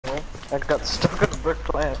I got stuck on a brick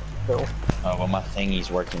plant, though. Oh, well, my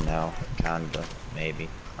thingy's working now. Kinda, maybe.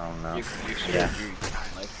 I don't know. You Yeah.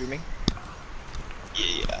 live streaming?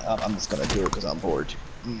 Yeah, I'm just gonna do it because I'm bored.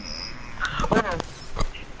 Oh,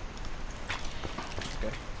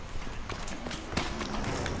 Okay.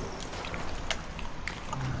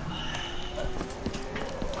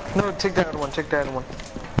 no, take the other one, take the other one.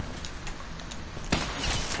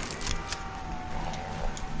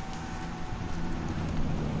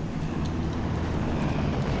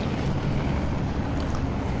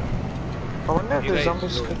 I wonder if You the guys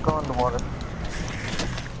zombies really- could go in the water.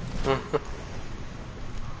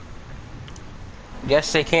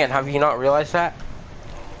 Yes, they can. Have you not realized that?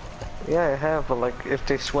 Yeah, I have, but like, if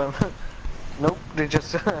they swim... nope, they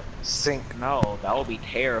just sink. No, that would be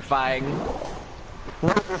terrifying.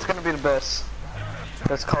 Nope, it's gonna be the best.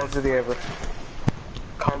 Best Call of Duty ever.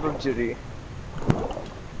 Call of Duty.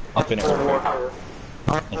 Infinite Aqua Warfare. Warfare.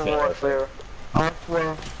 Aqua Infinite Warfare.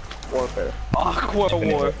 Aqua Warfare. Aqua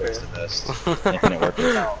Infinite Warfare. Warfare's the best. Infinite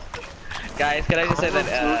Warfare. Guys, can I just say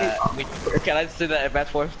that, can I just say that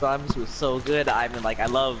Advanced Warfare Times was so good? I mean, like, I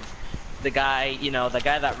love the guy, you know, the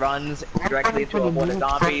guy that runs directly into a horde of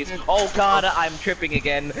zombies. Oh god, I'm tripping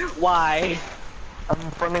again. Why? I'm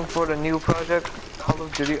running for the new project, Call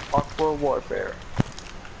of Duty Aqua Warfare.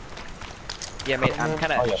 Yeah, mate, I'm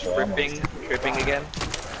kind Oh, yeah, of sure, tripping again.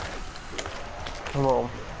 Well,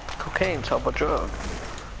 cocaine's top of drug.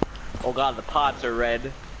 Oh god, the pods are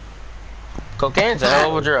red. Cocaine's a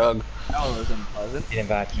hell of a drug. That was unpleasant. Getting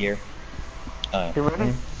back here. You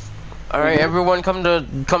ready? All right, everyone, come to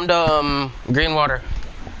green water.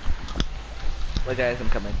 Look, guys, I'm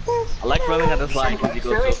coming. I like running on this line because you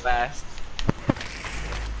go so fast.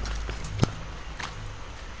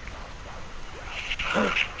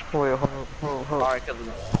 Wait, hold. Alright, kill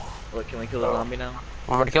the... Wait, can we kill the zombie now?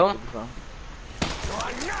 Want me to kill him?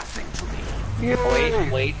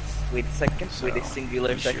 Yay! Wait a second. Wait a singular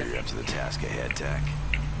Sure second. you're up to the task ahead, Tech.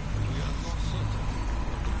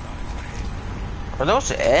 Are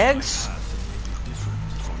those eggs?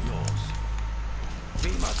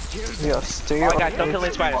 Yeah, stay Alright, on. guys, don't kill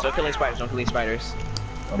any spiders. Don't kill any spiders. Don't kill any spiders.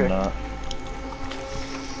 I'm not.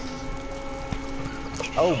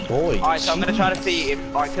 Oh boy. Alright, so I'm gonna try to see if...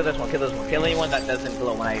 Alright, kill this one. Kill anyone that doesn't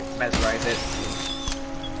glow when I mesmerize it.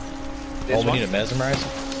 This Oh, we one? need to mesmerize?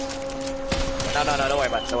 No, don't worry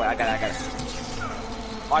about it. Don't worry, I got it.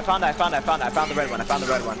 Oh, I found the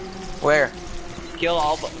red one. Where? Kill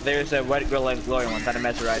all, there's a red glowing one that I'm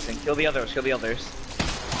mesmerizing. Kill the others.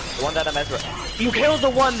 The one that I'm mesmerizing. You killed the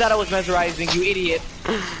one that I was mesmerizing, you idiot!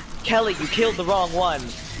 Kelly, you killed the wrong one.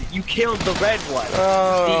 You killed the red one.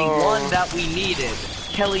 Oh. The one that we needed.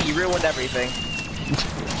 Kelly, you ruined everything.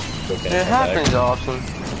 It happens often.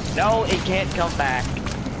 No, it can't come back.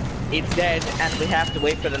 It's dead, and we have to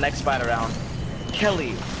wait for the next spider round.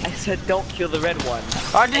 Kelly, I said don't kill the red one.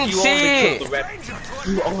 I didn't You see only it. killed the red.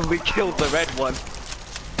 You only killed the red one.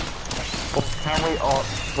 Well, can we all...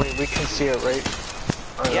 Wait, we can see it, right?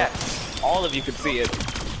 Or not? Yes, all of you can see it.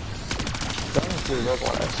 Don't see the red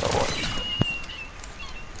one, I saw one.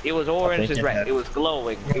 It was orange think as it red. had- It was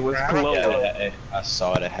glowing. It was glowing. Yeah, I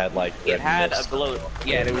saw it. It had like red It had a mist. glow.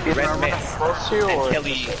 Yeah, it was Did red I mist. force you, or...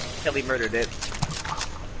 And Kelly murdered it.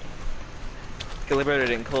 Kelly murdered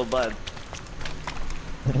it in cold blood.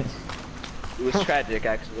 It was tragic,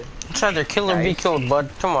 actually. Try to kill or be killed, bud.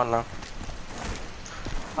 Come on now.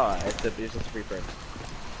 Oh, it's just a free bird.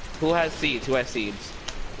 Who has seeds?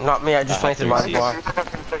 Not me. I just planted my three flower.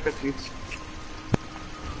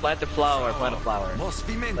 Plant a flower. Must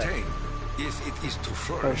be maintained. If it is to Oh,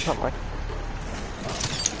 flourish. something.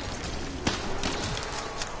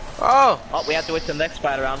 Oh! Oh, we have to wait till the next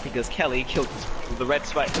spider round because Kelly killed the red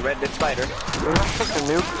spider. We're gonna take the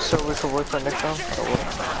nuke so we can wait for next round. Or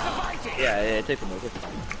what? Yeah, take the move.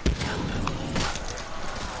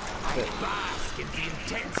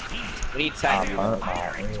 We need sand.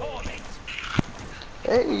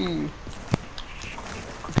 Hey!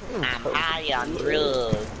 I'm high on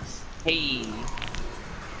drugs. Hey.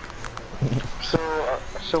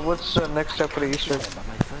 So what's the next step for the Easter?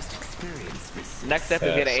 Next step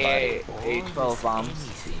is get a 12 bombs.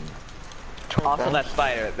 Also,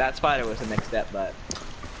 that spider was the next step, but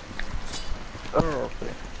Oh,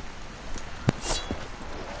 okay.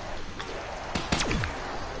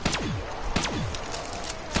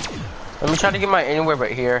 Let me try to get my anywhere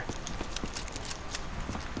but here.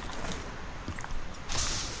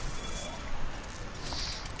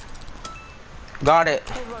 Got it.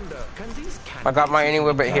 I got my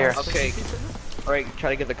anywhere but here. okay. Alright, try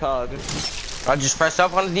to get the cog. I just press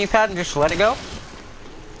up on the D-pad and just let it go.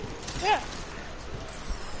 Yeah.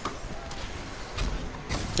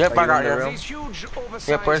 Yep, I you got in the you. room? These huge, oversized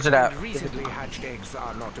Yep, where's it at? and recently hatched eggs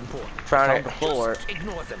are not important. Found On it. the floor.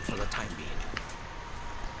 Ignore them for the time being.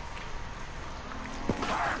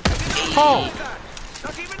 Oh!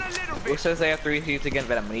 Not even a little Who bit. says they have 3 seeds again?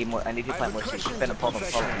 Venom. I need more. I need to plant more seeds. Venom, pull them.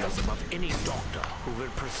 Professionalism of any doctor who will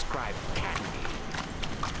prescribe candy.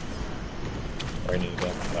 Or I need to go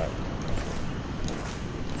back.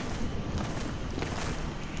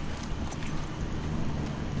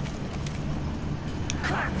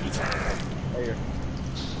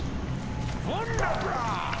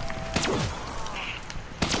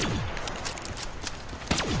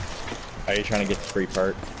 Are you trying to get the free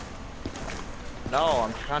part? No,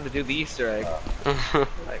 I'm trying to do the Easter egg.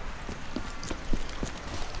 Like,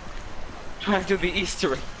 trying to do the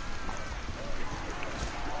Easter egg.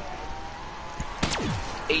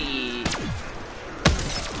 Hey.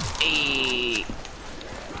 Hey.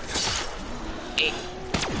 Hey.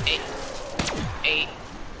 Hey. Hey.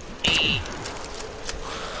 Hey.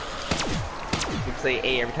 You can say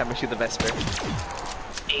A every time I shoot the Vesper.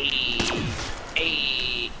 Hey.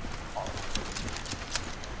 Hey.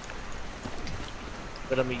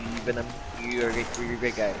 Venom, you're a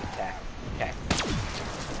great guy. Attack. Attack.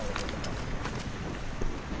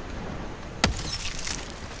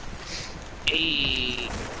 Hey.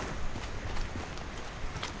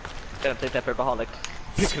 Gonna take that purpleaholic.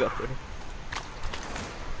 Pick it up there.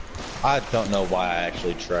 I don't know why I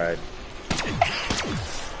actually tried.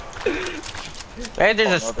 Hey,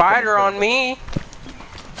 there's a spider on me.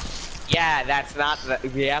 Yeah, that's not the.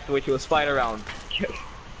 We have to wait till a spider round.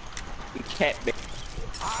 We can't make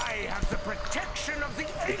I have the protection of the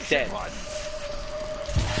it dead. ancient ones.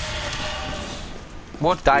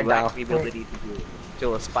 Both died We now. lack the ability to do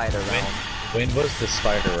till a spider round. When was the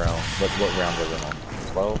spider round? What round was it on?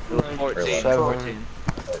 12? It was 14. Seven. 14.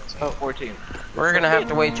 Oh, 14. We're gonna have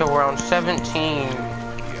to wait till round 17.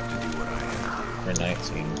 Or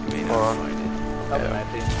 19? Or, Oh,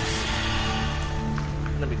 19.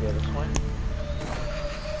 Let me go this way.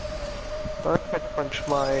 I could punch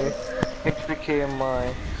my HPK and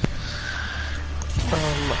my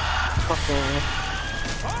fucking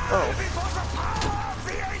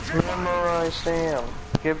memorize them.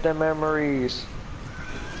 Give them memories.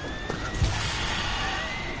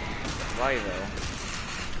 Why though?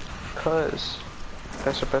 Cause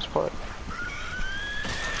that's the best part.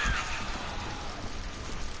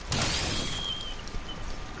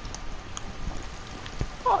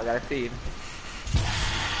 Oh, I got a feed.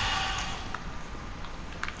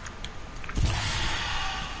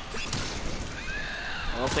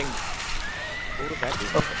 I don't think. What would that do?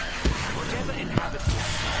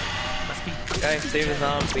 Guys, save the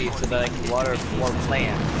zombie so that I can water more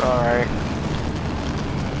plants. alright.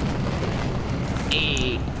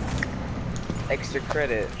 E. Extra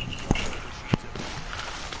credit.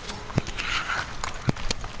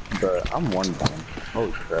 Bruh, I'm one down.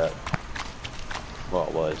 Holy crap. Well,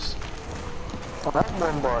 it was. I'm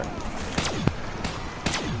one bar.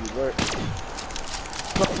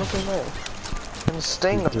 What's his name? And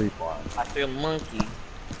Sting. 3 blind. I feel monkey.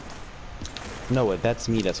 No, that's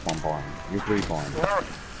me that's 1 blind. You're 3 blind.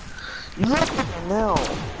 Look at me now.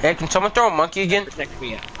 Hey, can someone throw a monkey again? Protect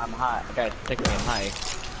me, I'm high. Guys, protect me, I'm high.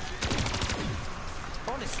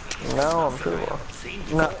 Now I'm 2 bar.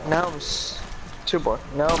 No, now I'm 2 bar.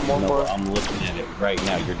 Now I'm 1 No, bar. I'm looking at it right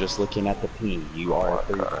now. You're just looking at the ping. You are a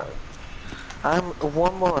 3 blind. I'm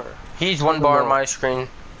 1 bar. He's 1 bar on my screen.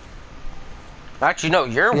 Actually, no,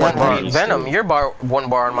 you're 1 bar. he's Venom, 2. you're 1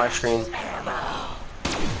 bar on my screen.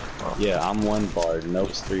 Yeah, I'm 1 bar.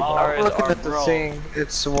 Nope's 3 Bars bar. I'm looking are at the bro. thing.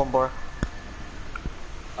 It's 1 bar.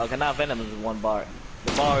 Okay, now Venom is 1 bar.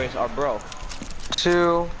 The bars are bro.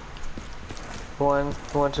 2. 1.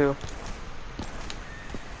 1, 2.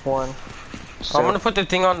 1. I'm gonna put the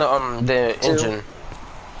thing on the engine.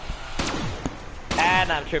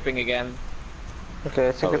 And I'm tripping again. Okay,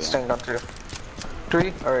 I think Oh, it's yeah. staying on 2.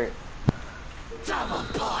 3? Alright.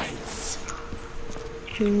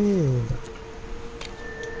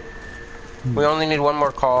 We only need 1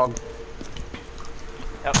 more cog.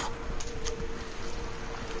 Yep.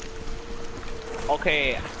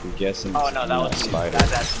 Okay. I'm guessing. Oh no, that was me. spider.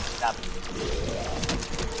 That.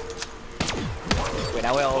 Wait,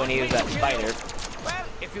 now all we need is that spider. Well,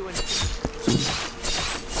 if you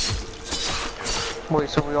Wait,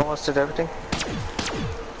 so we almost did everything?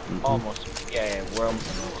 Almost. Yeah, we're almost.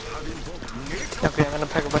 Okay, I'm gonna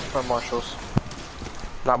pack a bunch of my marshals.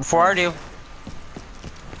 Not before I do.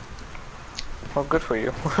 Well, good for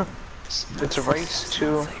you. It's a race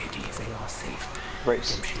to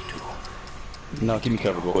race. No, give me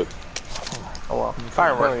cover, go quick. Oh wow.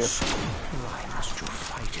 Fireworks.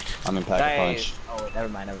 I'm in pack a punch. Oh, never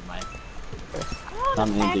mind, never mind.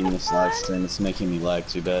 I'm ending this live stream. It's making me lag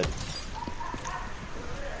too bad.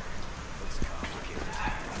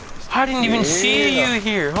 I didn't even see you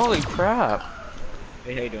here. Holy crap.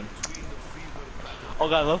 Hey, how you doing? Oh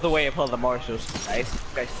god, I love the way I pull the marshals. Nice.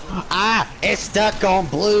 Guys. Ah! It's stuck on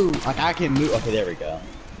blue! Like, I can move. Okay, there we go.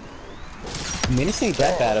 I mean, this ain't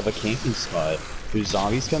that bad of a camping spot. Do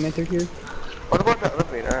zombies come in through here? What about the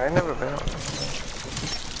elevator? I never been on.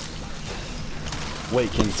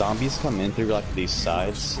 Wait, can zombies come in through, like, these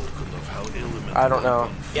sides? I don't know.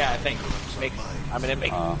 Yeah, I think. I mean, it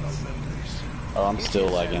makes. Oh, I'm still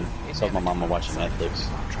lagging. So my mama watching Netflix.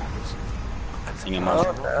 Singing my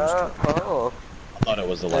Oh. I thought it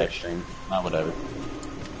was a live stream. Not whatever.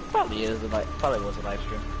 Probably is. Probably was a live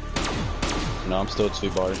stream. No, I'm still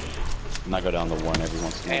 2-bar. And I go down to 1 every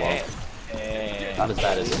once in a while. Hey. Not as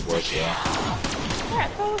bad as it was, yeah. Yeah,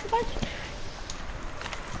 so it was a live stream.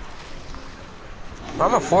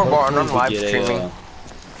 I'm a 4-bar and I'm Hopefully live we get streaming.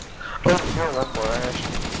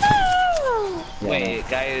 Wait,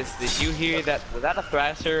 guys, did you hear that? Was that a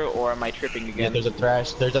Thrasher or am I tripping Yeah, again? there's a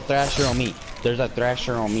Thrasher on me. There's a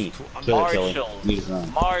Thrasher on me. Kill it, kill it. Marshall. Need to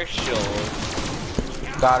run. Marshall.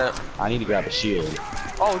 Got it. I need to grab a shield.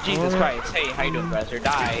 Oh, Jesus Christ. Hey, how you doing, Thrasher?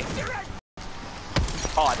 Die.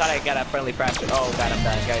 Oh, I thought I got a friendly Thrasher. Oh, God, I'm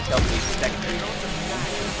dying. Guys, help me. Protect me.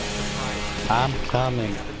 I'm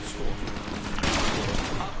coming.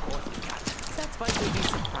 That's why they be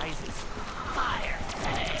surprises. Fire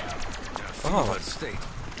sale. Oh.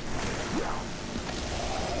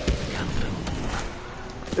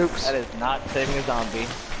 Oops. That is not saving a zombie.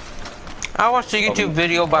 I watched a YouTube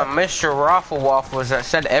video by Mr. Raffle Waffles that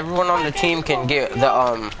said everyone on the team can get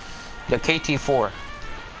the KT4.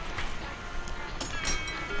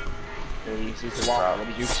 He's a wall. What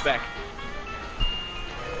did you expect?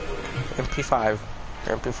 MP5.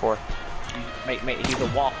 Or MP4. Mate, he's a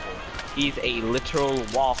waffle. He's a literal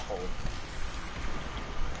waffle.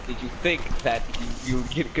 Did you think that you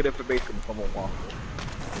get good information from a waffle?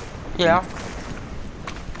 Yeah.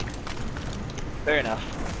 Fair enough.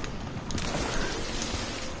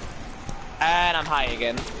 And I'm high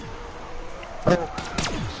again. I got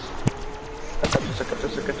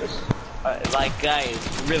this. Like, guys,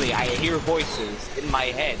 really, I hear voices in my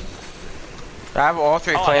head. I have all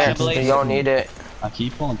 3 Oh, I clans, believe so you don't need it. I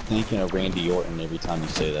keep on thinking of Randy Orton every time you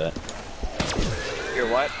say that. Hear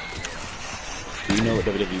what? Do you know what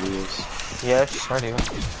WWE is? Yes, I do.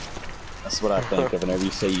 That's what I think of whenever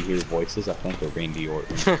you say you hear voices. I think of Randy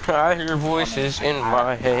Orton. I hear voices in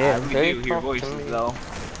my I head. really They do hear talk to voices, me. though.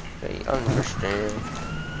 They understand.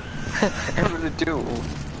 I really do.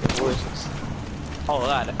 The voices. Oh,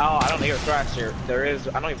 God. Oh, I don't hear Thrasher. There is.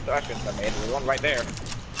 I don't hear Thrasher in my head. There's one right there.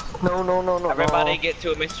 No. Everybody get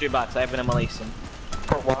to a mystery box. I have an immolation.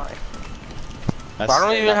 But why? That's, I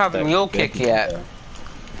don't even have that mule good kick yet.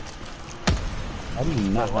 How do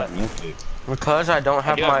you not have mule kick? Because I don't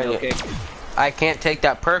have my... I can't take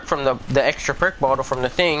that perk from the extra perk bottle from the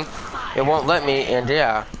thing. It won't let me, and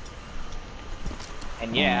yeah.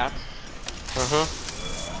 And yeah.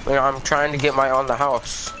 You know, I'm trying to get my on the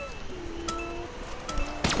house.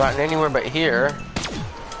 Gotten anywhere but here.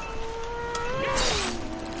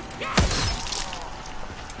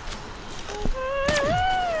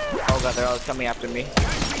 Oh god, they're all coming after me.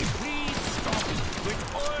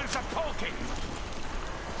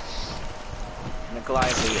 Nikolai,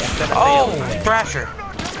 Oh, Thrasher!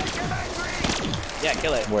 Yeah,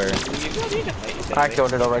 kill it. Where? I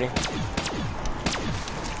killed it already.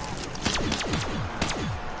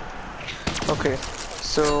 Okay,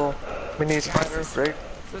 so we need spiders, right?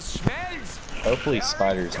 Hopefully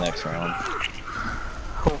Spider's next round.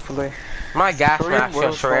 Hopefully. My gas Korean mask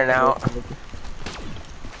World just ran Cup. out.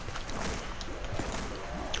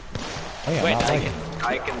 Oh yeah, Wait, I'm not lagging.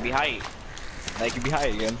 I can be high. I can be high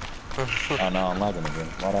again. Oh no, I'm lagging again.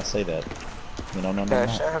 Why'd I say that? No.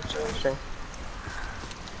 Gosh, I have to anything.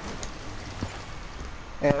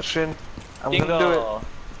 Ashton, I'm gonna do it.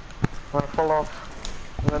 I'm gonna fall off.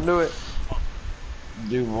 I'm gonna do it.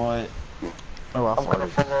 Do what? Oh, I'm gonna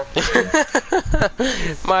fall off.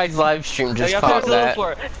 My live stream just caught that.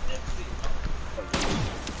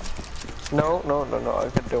 No, I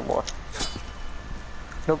can do more.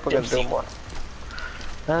 Nope, I can do more.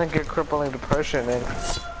 I didn't get crippling depression and...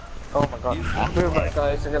 Oh my god. Be right back,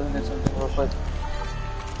 guys, I gotta do something real quick.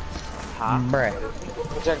 Bruh.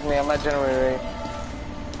 Check me, I'm at generator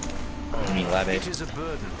 8. You mean lab It is a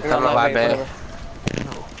burden I'm a live bed.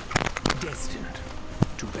 destined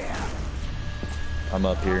to bear. I'm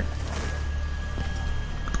up here.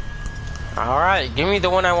 Alright, give me the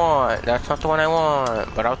one I want. That's not the one I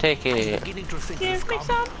want, but I'll take it. Beginning to think Give this me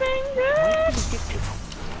combat something might good. be difficult.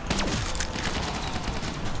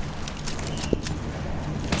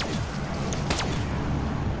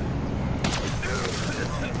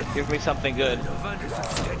 Give me something good. The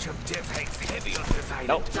stench of death hangs heavy on this island.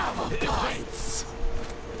 Nope.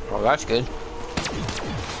 Well, that's good.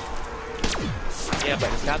 Yeah,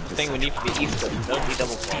 but it's not the thing we need for the East Coast. Don't be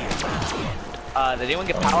double fire. Did anyone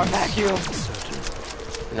get power vacuum?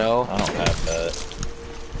 No. I don't have that.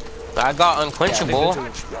 I got unquenchable.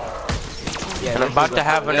 Yeah, And I'm about to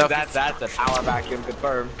have enough. That's a power vacuum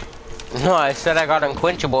confirmed. No, I said I got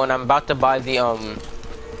unquenchable, and I'm about to buy the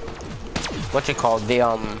what's it called? The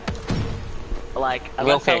Like,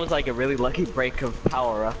 unless that pick. was like a really lucky break of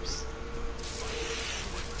power-ups.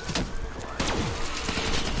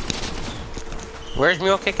 Where's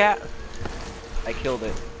Mule Kick at? I killed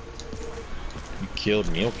it. You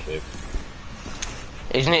killed Meal Kick.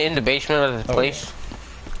 Isn't it in the basement of the Oh, place?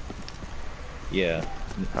 Yeah.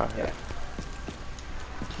 Yeah.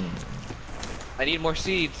 I need more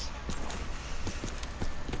seeds.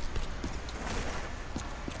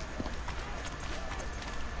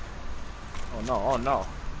 Oh no, oh no.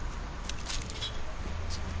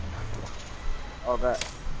 Oh that.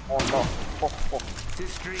 Oh no. Oh, oh.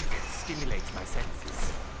 This drink stimulates my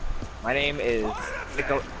senses. My name is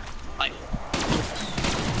Nicol. I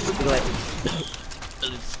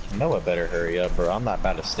know I better hurry up, bro. I'm not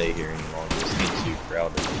about to stay here any longer. It's getting too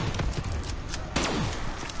crowded.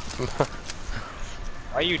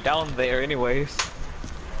 Why are you down there anyways?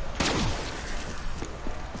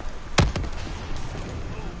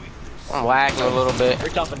 I'm lagging a little bit.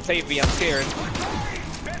 Reach up and save me, I'm scared.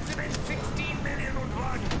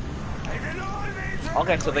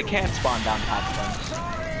 Okay, so they can't spawn down past them.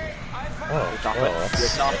 Oh, Stop well, it.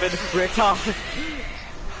 that's... Rick off.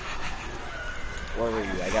 Where were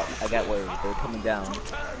you? I got worried. They're coming down.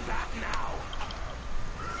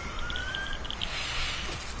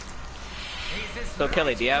 So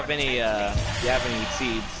Kelly, do you have any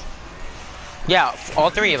seeds? Yeah, all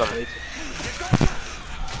three of them.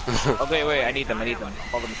 Okay, wait, I need them.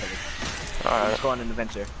 Hold them a second. I'm Alright. just going on an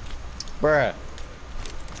adventure. Bruh.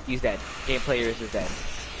 He's dead. Game players is dead.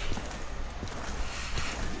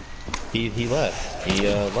 He left. He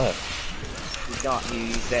left. He's gone.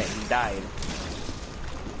 He's dead. He died.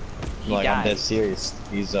 He Like, died. I'm dead serious.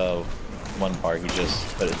 He's one part. He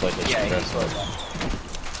just put it like this. Yeah, rest he's of it.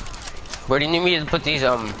 Where do you need me to put these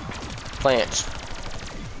plants?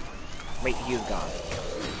 Wait, he's gone.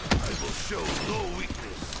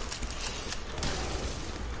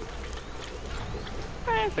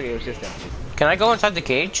 I figured it was just empty. Can I go inside the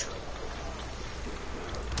cage?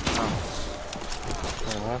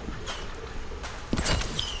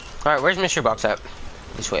 Alright, where's Mr. Box at?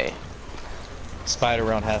 This way. Spider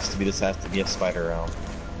round has to be. This has to be a spider round.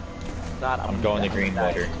 Not, I'm going to green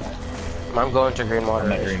water. I'm going to green water.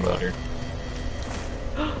 I'm at green water.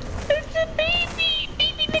 It's a baby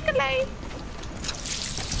Nikolai.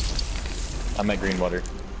 I'm at green water.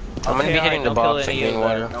 I'm gonna be hitting the box at green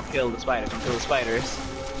water. Don't kill the spiders. Don't kill the spiders.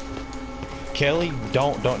 Kelly,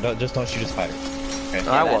 don't just don't shoot a spider. Okay.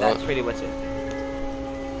 I won't. That's pretty much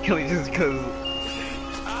it. Kelly just goes.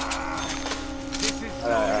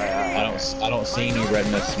 I don't see any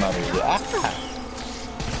redness smothers. Ah.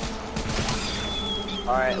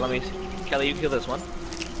 All right, let me. Kelly, you kill this one.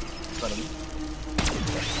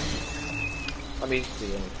 Let me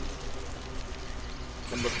see.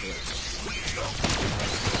 I'm looking at it.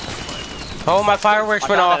 Oh, my fireworks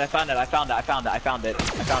went off. I found it. Okay.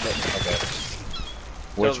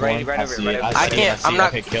 Which right one? over- see right it. over- I I see can't- it. I'm not-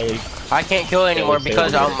 Okay, Kelly. I can't kill it anymore Yeah, we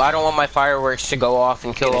because saved it. I don't want my fireworks to go off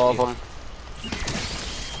and kill all of them.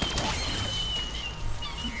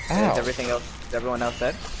 Is everything else? Is everyone else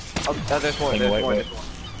dead? Oh, there's more. Wait, There's wait, more. wait. There's more.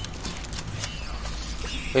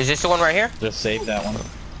 Is this the one right here? Just save that one.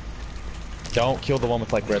 Don't kill the one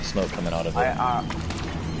with like red smoke coming out of it. I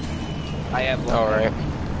have one. Alright.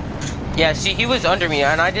 Yeah, see, he was under me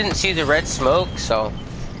and I didn't see the red smoke, so.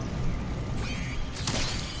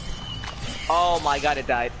 Oh my god, it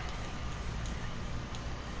died.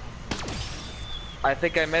 I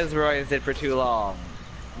think I mesmerized it for too long.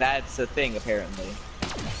 That's a thing, apparently.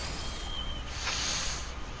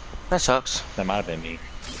 That sucks. That might have been me.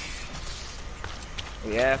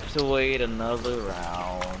 We have to wait another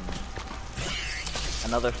round.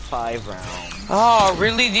 Another 5 rounds. Oh,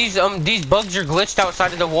 really? These bugs are glitched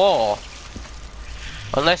outside of the wall.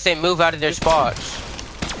 Unless they move out of their spots.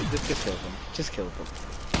 Just kill them. Just kill them.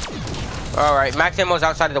 Alright, max ammo's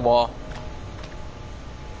outside of the wall.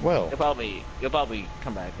 Well, You'll probably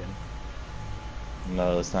come back in.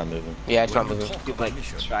 No, it's not moving. Yeah, it's not moving. You like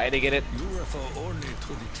try to get it.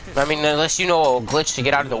 I mean, unless you know a glitch to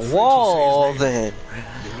get out of the wall, then.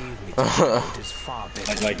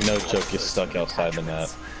 Like no joke, you're stuck outside the map.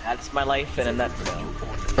 That's my life in a nutshell.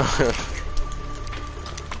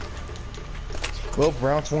 Well,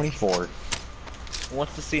 round 24. Who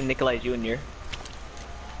wants to see Nikolai Jr.?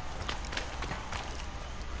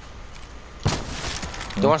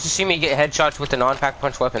 Who wants to see me get headshots with a non-pack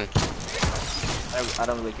punch weapon? I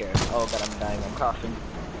don't really care. Oh god, I'm dying. I'm coughing.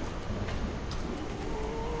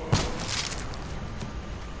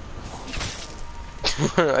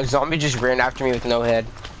 A zombie just ran after me with no head.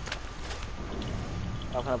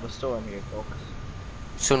 I'll have a storm here, folks.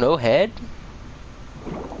 So no head?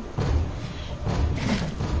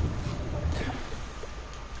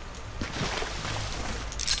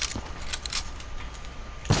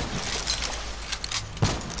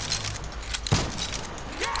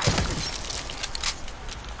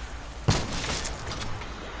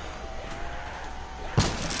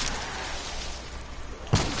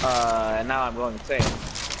 And now I'm going insane.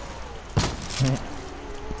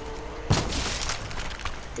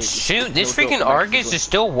 Shoot, this freaking Argus is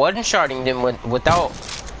still one-shotting them without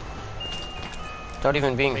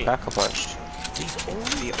even being back-up punched.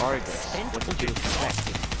 The Argus. What did you expect?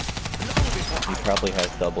 He probably has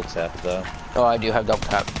double tap though. Oh, I do have double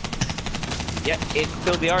tap. Yeah, it's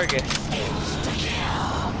still the Argus.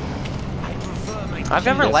 I've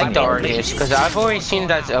never liked the Argus because I've always seen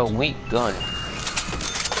that's a weak gun.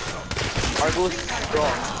 Argus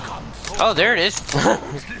strong. Oh, there it is.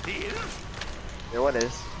 There what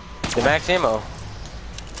is? The max ammo.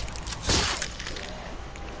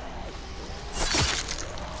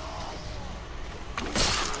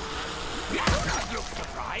 Look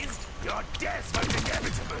surprised. Your death was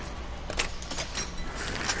inevitable.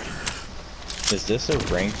 Is this a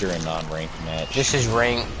ranked or a non-ranked match? This is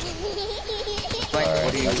ranked.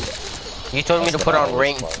 What do you? You told me to put on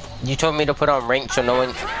ranked. You told me to put on ranked so no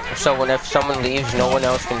one, if someone leaves, no one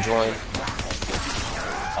else can join.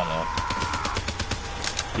 I know.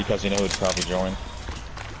 Because you know who'd probably join?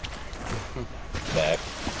 Back.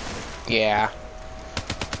 Yeah.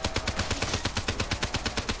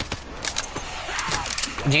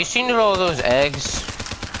 Do you see all those eggs?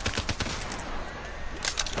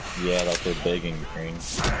 Yeah, like they're big and green.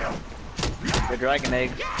 The dragon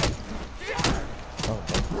egg.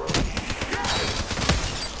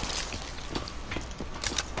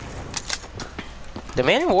 The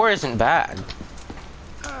Man in War isn't bad.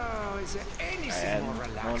 Oh, is there anything more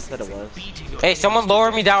relaxing? No one said it was. Hey, someone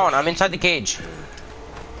lower me down. I'm inside the cage.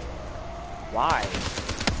 Why?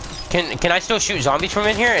 Can I still shoot zombies from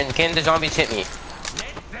in here? And can the zombies hit me?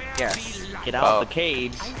 Yes. Get out of the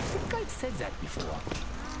cage. I think I've said that before.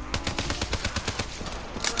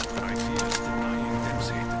 I fear denying them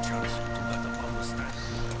the chance to let them understand.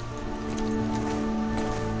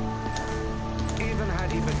 Even had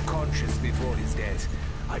he been conscious before his death,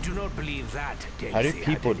 I do not believe that. How do Dempsey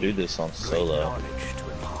people had do any this on great solo? knowledge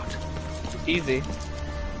to impart. Easy.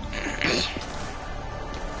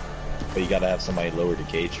 But you gotta have somebody lower the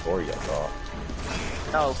cage for you, I thought.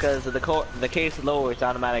 No, because the case lowers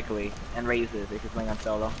automatically and raises if you're playing on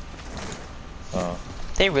solo. Oh.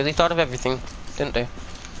 They really thought of everything, didn't they?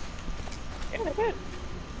 Yeah, they did.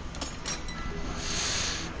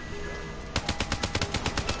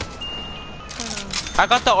 I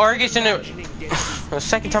got the Argus in the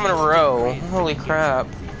second time in a row. Holy crap.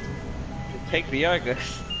 Take the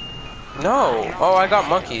Argus. No. Oh, I got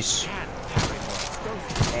monkeys.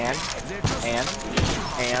 And.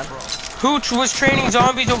 Hooch was training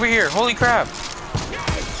zombies over here. Holy crap.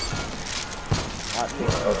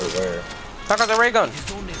 Over where? I got the ray gun.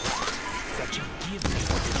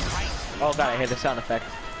 Oh god, I hear the sound effect.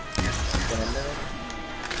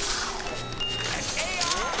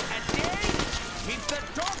 Keep the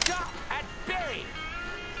doctor at bay.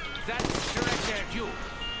 That's director you,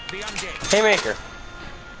 the undead. Haymaker.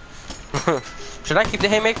 Should I keep the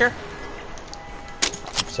haymaker?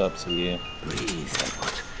 It's up to you.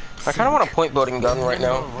 I kind of want a point building gun right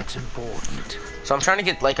now. What's important? So I'm trying to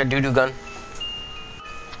get like a doo-doo gun.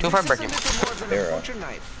 205 breaking. Arrow. Butcher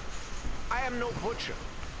knife. I am no butcher.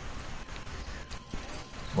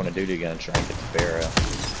 Want to do it again, try and get the Pharaoh.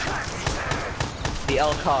 The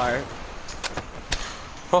Elcar.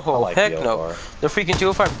 Oh, like heck the no. LR. The freaking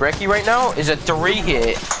 205 Brecci right now is a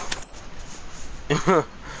 3-hit.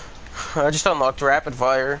 I just unlocked rapid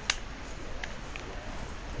fire.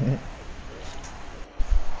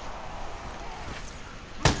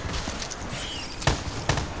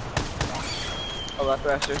 Oh, left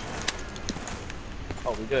thrasher.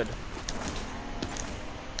 Oh, we good.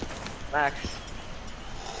 Max.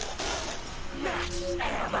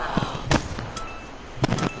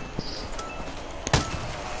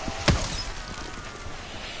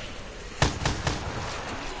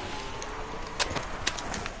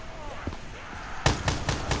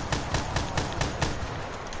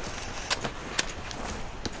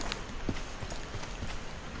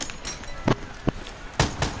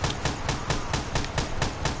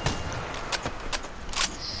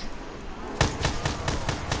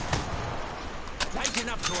 Light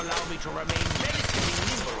enough to allow me to remain relatively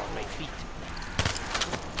nimble on my feet.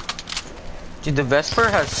 Dude, the Vesper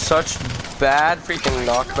has such bad freaking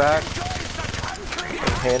knockback and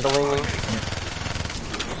handling.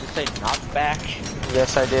 Did you say knockback?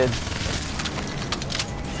 Yes, I did.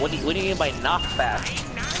 What do you mean by knockback?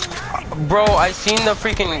 Bro, I seen the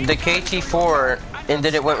freaking the KT4 and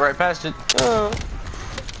then it went right past it.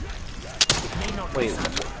 Wait.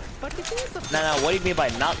 No, what do you mean by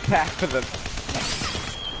knockback for the...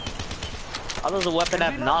 How does a weapon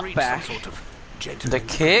have knockback? The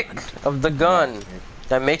kick of the gun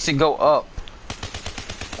that makes it go up.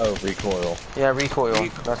 Oh, recoil. Yeah, recoil.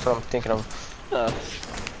 That's what I'm thinking of.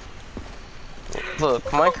 Look,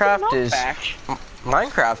 Minecraft is...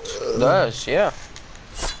 Minecraft does, yeah.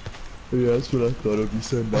 Yeah, that's what I thought of. You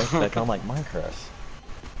said knockback. I'm like Minecraft.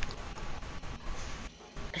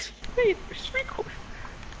 It's recoil.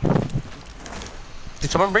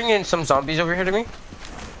 Did someone bring in some zombies over here to me?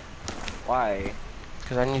 Why?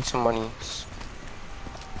 Because I need some money.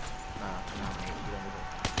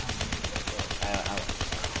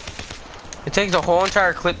 It takes a whole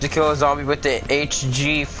entire clip to kill a zombie with the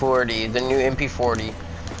HG40, the new MP40.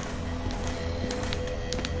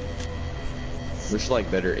 Which like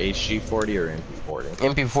better, HG40 or MP40?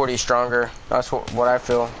 MP40 stronger. That's what I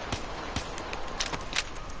feel.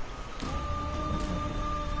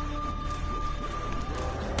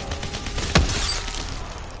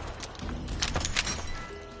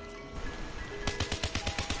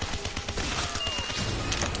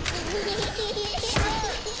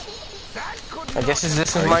 I guess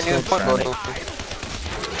this is my new point loading. Or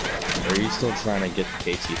are you still trying to get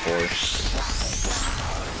the KT4?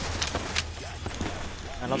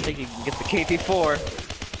 I don't think you can get the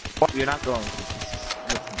KT4. You're not going.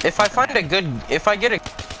 If I find a good, if I get a...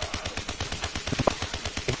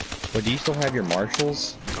 But do you still have your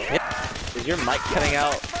marshals? Is your mic cutting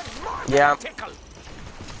out? Yeah.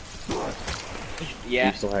 Do Yeah.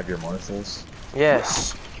 you still have your marshals?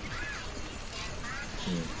 Yes.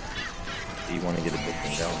 Do you want to get a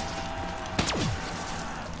different gun?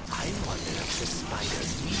 I wonder if the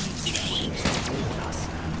spiders need to warn us.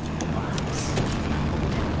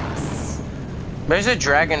 There's a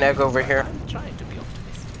dragon egg over here. Trying to be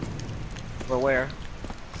optimistic. Or where?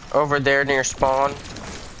 Over there near spawn.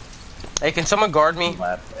 Hey, can someone guard me?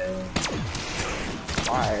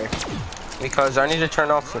 Why? Because I need to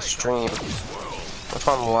turn off the stream. That's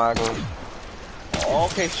why I'm lagging.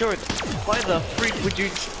 Okay, sure. Why the freak would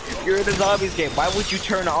you... You're in a zombies game. Why would you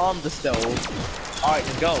turn on the stove? Alright,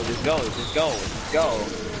 just go. Just go. Just go. Just go.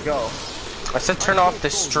 Just go. I said turn off the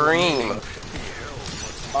stream.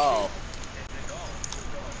 Oh.